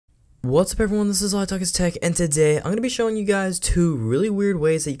What's up everyone, this is iTalkisTech, and today I'm going to be showing you guys two really weird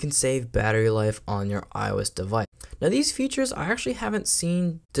ways that you can save battery life on your iOS device. Now these features I actually haven't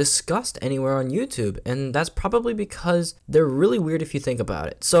seen discussed anywhere on YouTube, and that's probably because they're really weird if you think about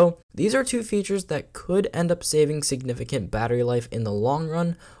it. So these are two features that could end up saving significant battery life in the long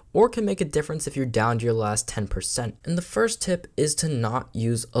run, or can make a difference if you're down to your last 10%. And the first tip is to not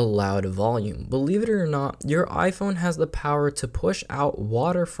use a loud volume. Believe it or not, your iPhone has the power to push out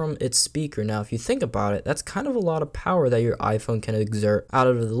water from its speaker. Now, if you think about it, that's kind of a lot of power that your iPhone can exert out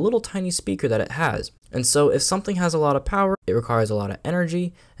of the little tiny speaker that it has. And so if something has a lot of power, it requires a lot of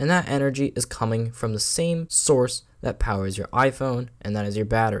energy, and that energy is coming from the same source that powers your iPhone, and that is your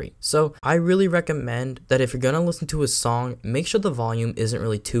battery. So I really recommend that if you're gonna listen to a song, make sure the volume isn't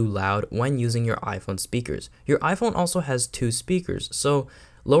really too loud when using your iPhone speakers. Your iPhone also has two speakers, so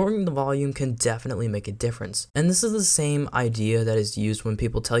lowering the volume can definitely make a difference. And this is the same idea that is used when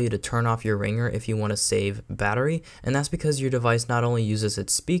people tell you to turn off your ringer if you want to save battery, and that's because your device not only uses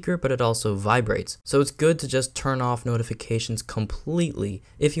its speaker, but it also vibrates. So it's good to just turn off notifications completely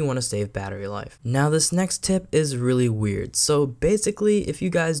if you want to save battery life. Now this next tip is really weird. So basically, if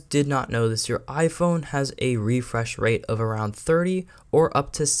you guys did not know this, your iPhone has a refresh rate of around 30 or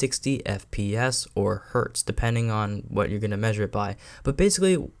up to 60 FPS or hertz, depending on what you're going to measure it by. But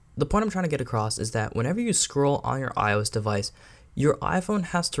basically, the point I'm trying to get across is that whenever you scroll on your iOS device, your iPhone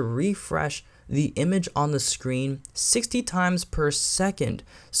has to refresh the image on the screen 60 times per second.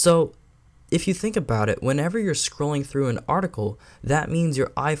 So if you think about it, whenever you're scrolling through an article, that means your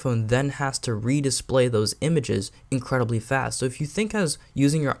iPhone then has to redisplay those images incredibly fast. So if you think as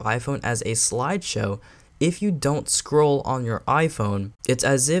using your iPhone as a slideshow, if you don't scroll on your iPhone, it's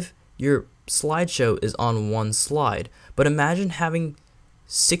as if your slideshow is on one slide. But imagine having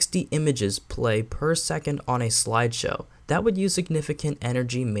 60 images play per second on a slideshow. That would use significant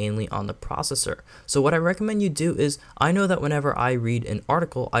energy mainly on the processor. So what I recommend you do is, I know that whenever I read an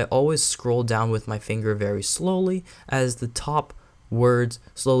article, I always scroll down with my finger very slowly as the top words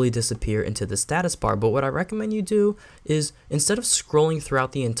slowly disappear into the status bar. But what I recommend you do is, instead of scrolling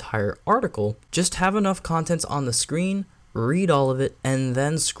throughout the entire article, just have enough contents on the screen, read all of it, and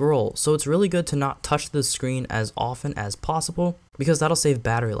then scroll. So it's really good to not touch the screen as often as possible, because that'll save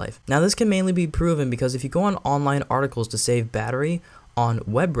battery life. Now this can mainly be proven because if you go on online articles to save battery on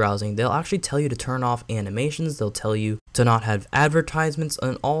web browsing, they'll actually tell you to turn off animations, they'll tell you to not have advertisements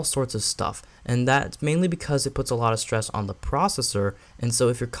and all sorts of stuff. And that's mainly because it puts a lot of stress on the processor. And so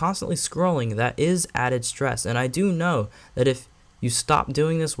if you're constantly scrolling, that is added stress. And I do know that if you stop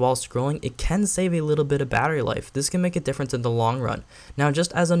doing this while scrolling, it can save a little bit of battery life. This can make a difference in the long run. Now,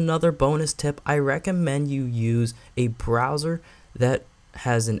 just as another bonus tip, I recommend you use a browser that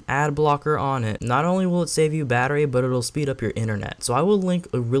has an ad blocker on it. Not only will it save you battery, but it'll speed up your internet. So I will link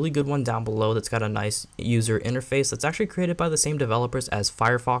a really good one down below that's got a nice user interface that's actually created by the same developers as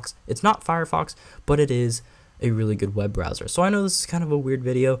Firefox. It's not Firefox, but it is a really good web browser. So I know this is kind of a weird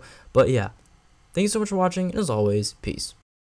video, but yeah. Thank you so much for watching, and as always, peace.